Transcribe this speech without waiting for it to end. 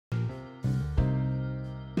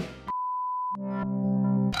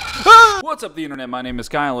What's up, the internet? My name is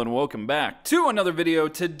Kyle, and welcome back to another video.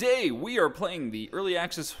 Today, we are playing the early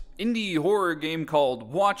access indie horror game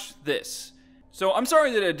called Watch This. So, I'm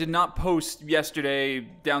sorry that I did not post yesterday,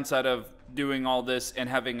 downside of doing all this and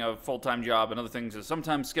having a full-time job and other things, is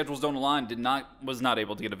sometimes schedules don't align, was not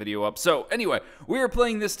able to get a video up. So, anyway, we are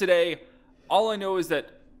playing this today. All I know is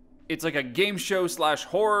that it's like a game show slash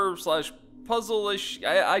horror slash puzzle-ish.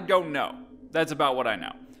 I don't know. That's about what I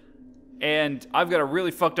know. And I've got a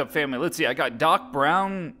really fucked up family. Let's see, I got Doc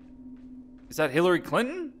Brown. Is that Hillary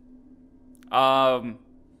Clinton?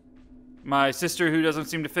 My sister who doesn't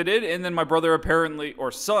seem to fit in, and then my brother apparently,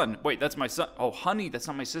 or son. Wait, that's my son. Oh, honey, that's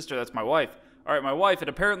not my sister, that's my wife. All right, my wife, and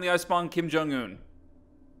apparently I spawned Kim Jong-un.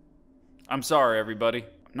 I'm sorry, everybody.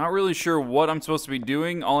 I'm not really sure what I'm supposed to be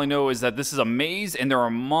doing. All I know is that this is a maze, and there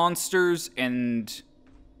are monsters, and...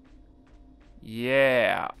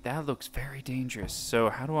 yeah, that looks very dangerous.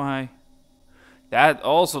 So how do I... that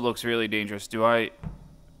also looks really dangerous. Do I...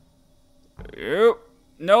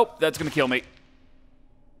 nope, that's gonna kill me.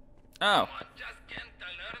 Oh.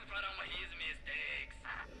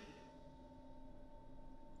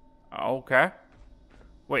 Okay.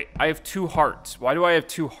 Wait, I have 2 hearts. Why do I have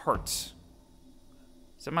 2 hearts?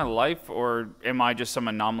 Is that my life, or am I just some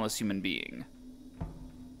anomalous human being?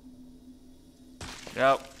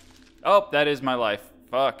 Yep. Oh, that is my life.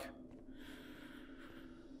 Fuck.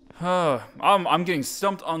 I'm getting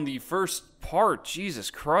stumped on the first part.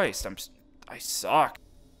 Jesus Christ, I suck.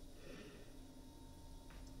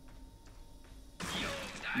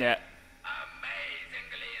 Yeah.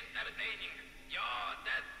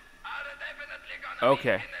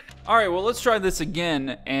 Okay. Alright, well, let's try this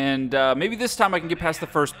again, and maybe this time I can get past the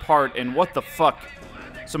first part, and what the fuck?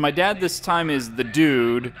 So my dad this time is the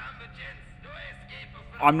dude.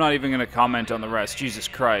 I'm not even gonna comment on the rest. Jesus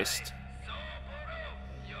Christ.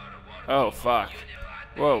 Oh, fuck.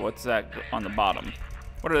 Whoa, what's that on the bottom?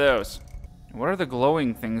 What are those? What are the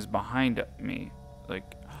glowing things behind me?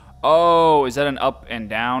 Like, oh, is that an up and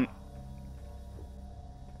down?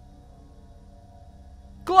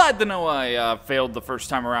 Glad to know I failed the first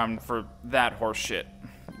time around for that horse shit.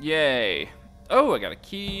 Yay. Oh, I got a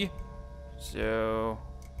key. So,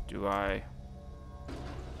 do I...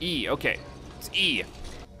 E, okay. It's E.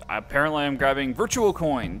 Apparently I'm grabbing virtual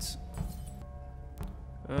coins.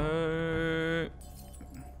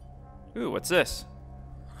 Ooh, what's this?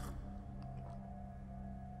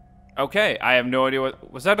 Okay, I have no idea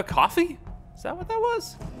what... was that a coffee? Is that what that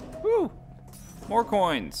was? Ooh. More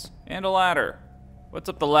coins. And a ladder. What's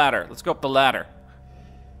up the ladder? Let's go up the ladder.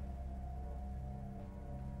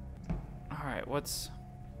 Alright, what's...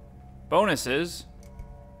 bonuses?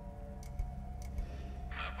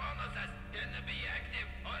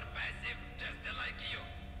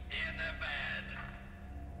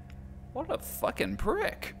 What a fucking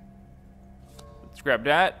prick. Let's grab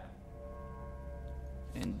that.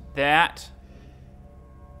 And that.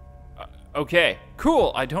 Okay,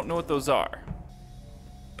 cool. I don't know what those are.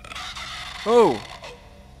 Oh.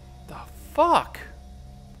 The fuck?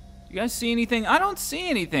 You guys see anything? I don't see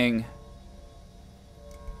anything.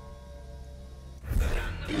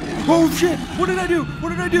 Oh shit! What did I do? What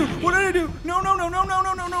did I do? What did I do? No, no, no, no, no,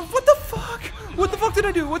 no, no, no. What the fuck? What the fuck did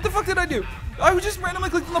I do? What the fuck did I do? I was just randomly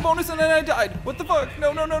clicking on the bonus and then I died. What the fuck?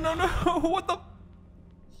 No, no, no, no, no. What the...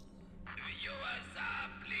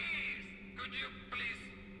 please. Could you please,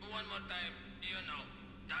 one more time,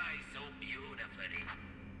 die so beautifully.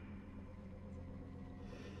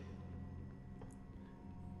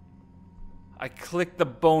 I clicked the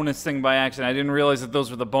bonus thing by accident. I didn't realize that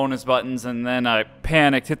those were the bonus buttons, and then I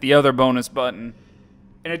panicked, hit the other bonus button,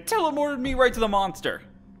 and it teleported me right to the monster.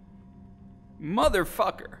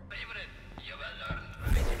 Motherfucker.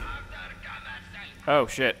 Oh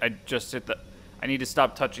shit, I just hit the... I need to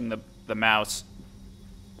stop touching the mouse.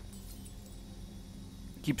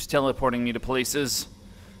 It keeps teleporting me to places.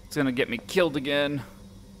 It's gonna get me killed again.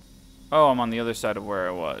 Oh, I'm on the other side of where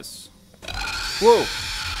I was. Whoa.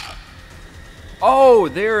 Oh,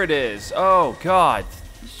 there it is. Oh, God.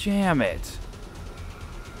 Damn it.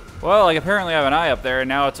 Well, like, apparently I have an eye up there, and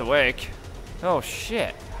now it's awake. Oh,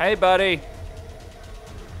 shit. Hey, buddy.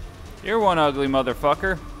 You're one ugly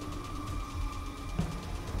motherfucker.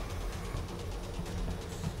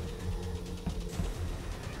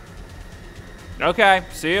 Okay,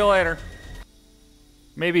 see you later.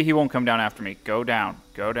 Maybe he won't come down after me. Go down.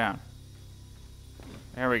 Go down.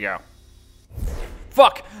 There we go.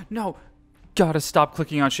 Fuck! No! Gotta stop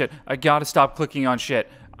clicking on shit. I gotta stop clicking on shit.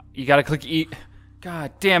 You gotta click E.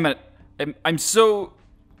 God damn it. I'm so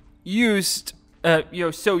used, I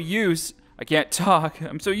can't talk.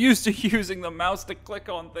 I'm so used to using the mouse to click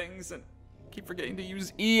on things, and Keep forgetting to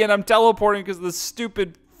use E and I'm teleporting because of the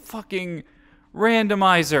stupid fucking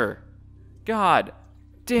randomizer. God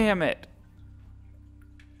damn it.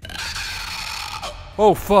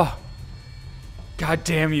 Oh, fuck. God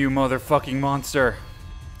damn you, motherfucking monster.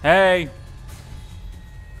 Hey.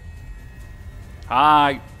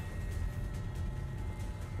 Hi.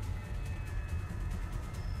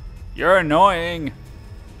 You're annoying.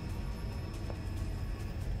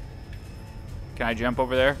 Can I jump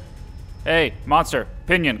over there? Hey, monster.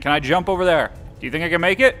 Pinion, can I jump over there? Do you think I can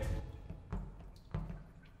make it?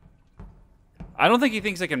 I don't think he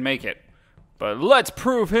thinks I can make it. But let's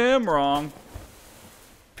prove him wrong.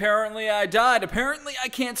 Apparently I died. Apparently I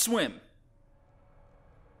can't swim.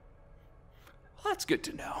 Well, that's good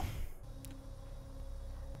to know.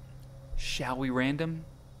 Shall we random?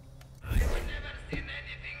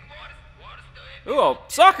 Ooh, a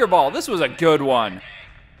soccer ball. This was a good one.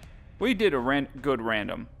 We did a good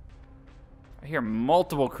random. I hear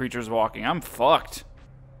multiple creatures walking. I'm fucked.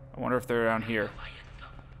 I wonder if they're down here.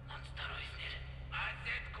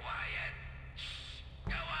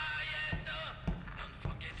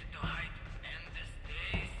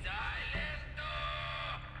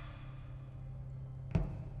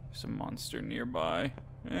 There's a monster nearby.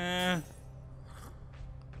 Where's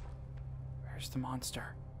the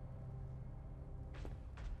monster?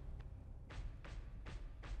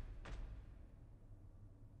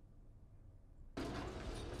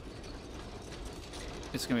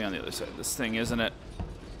 It's gonna be on the other side of this thing, isn't it?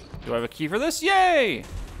 Do I have a key for this? Yay!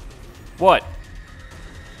 What?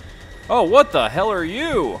 Oh, what the hell are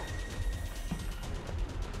you?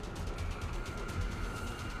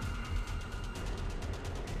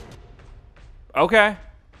 Okay.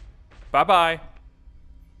 Bye-bye.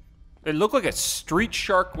 It looked like a street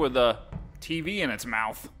shark with a TV in its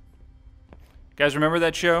mouth. Guys, remember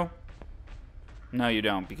that show? No, you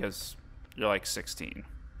don't, because you're like 16.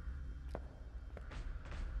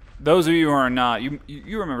 Those of you who are not,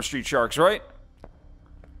 you remember Street Sharks, right?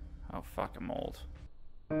 Oh, fuck, I'm old.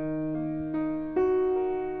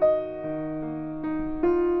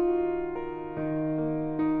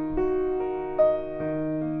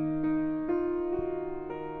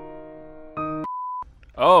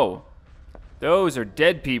 Oh, those are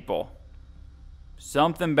dead people.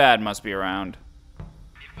 Something bad must be around.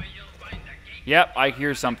 Yep, I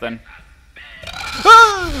hear something.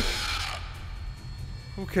 Ah!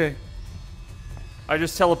 Okay. I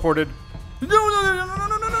just teleported.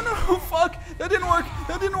 No, fuck! That didn't work!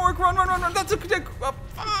 That didn't work! Run! That's a... fuck!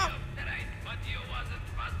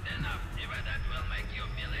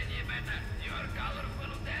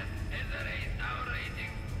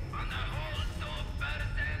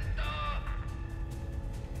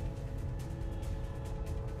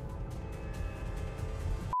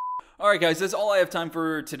 Alright guys, that's all I have time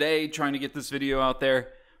for today, trying to get this video out there.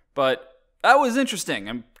 But that was interesting.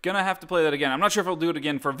 I'm gonna have to play that again. I'm not sure if I'll do it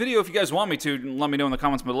again for a video. If you guys want me to, let me know in the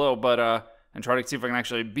comments below. But, and try to see if I can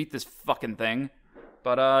actually beat this fucking thing.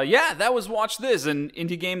 But, yeah, that was Watch This, an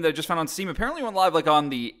indie game that I just found on Steam. Apparently went live, like, on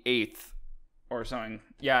the 8th or something.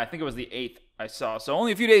 Yeah, I think it was the 8th I saw. So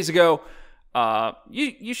only a few days ago.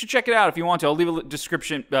 You should check it out if you want to. I'll leave a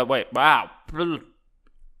description. Wait, wow.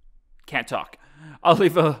 Can't talk. I'll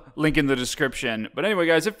leave a link in the description. But anyway,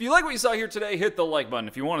 guys, if you like what you saw here today, hit the like button.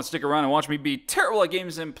 If you want to stick around and watch me be terrible at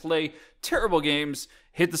games and play terrible games,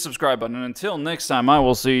 hit the subscribe button. And until next time, I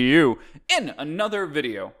will see you in another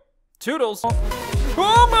video. Toodles.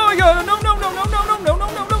 Oh my god, no,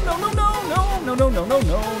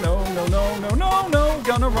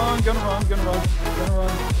 gonna run.